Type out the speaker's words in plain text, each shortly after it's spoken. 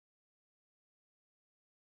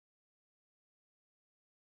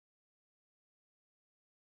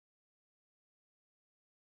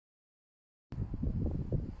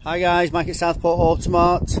Hi guys, Mike at Southport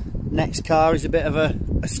Automart. Next car is a bit of a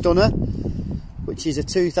stunner, which is a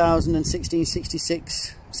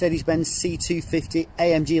 2016-66 Mercedes-Benz C250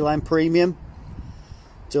 AMG line premium.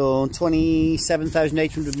 Done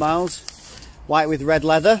 27,800 miles. White with red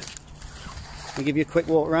leather. I'll give you a quick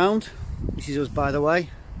walk round. This is us, by the way.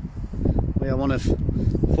 We are one of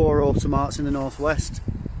 4 Automarts in the northwest,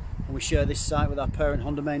 and we share this site with our parent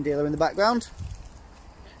Honda main dealer in the background.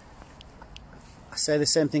 I say the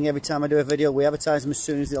same thing every time I do a video. We advertise them as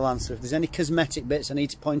soon as they'll answer. If there's any cosmetic bits I need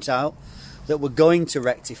to point out that we're going to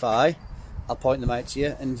rectify, I'll point them out to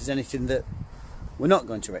you. And if there's anything that we're not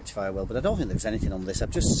going to rectify, I will. But I don't think there's anything on this.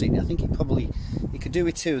 I've just seen it. I think it could do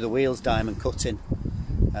with 2 of the wheels diamond cutting.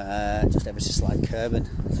 Just ever so slight curbing.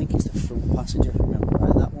 I think it's the front passenger, if I remember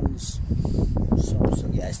right. That one's so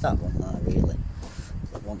yeah, it's that one there, really,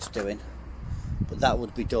 that one's doing. But that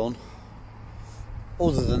would be done.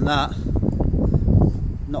 Other than that,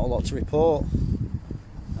 not a lot to report.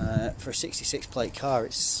 For a 66 plate car,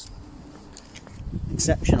 it's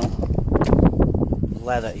exceptional. The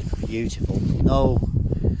leather is beautiful. No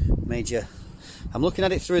major. I'm looking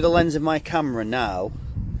at it through the lens of my camera now,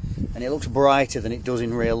 and it looks brighter than it does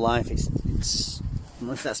in real life. It's I don't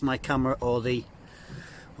know if that's my camera or the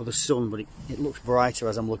sun, but it looks brighter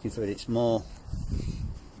as I'm looking through it. It's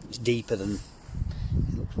deeper than.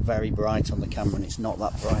 It looks very bright on the camera, and it's not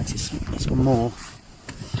that bright. It's more,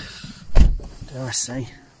 dare I say,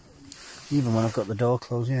 even when I've got the door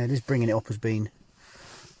closed. Yeah, it is bringing it up as being.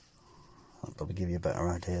 I'll probably give you a better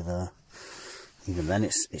idea there. Even then,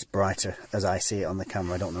 it's brighter as I see it on the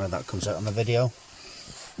camera. I don't know how that comes out on the video.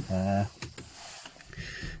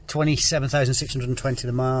 27,620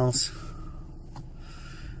 the miles.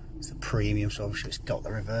 It's a premium, so obviously it's got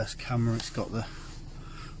the reverse camera. It's got the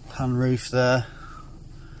pan roof there.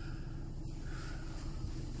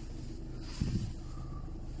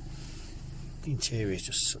 The interior is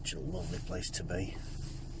just such a lovely place to be.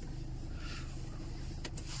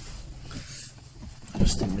 I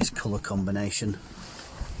just think this colour combination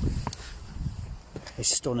is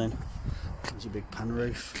stunning. There's a big pan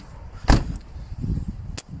roof.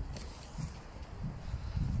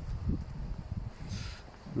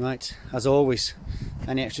 Right, as always,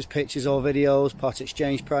 any extras, pictures or videos, part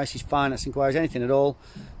exchange prices, finance inquiries, anything at all,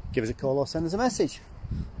 give us a call or send us a message.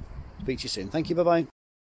 Speak to you soon. Thank you, bye bye.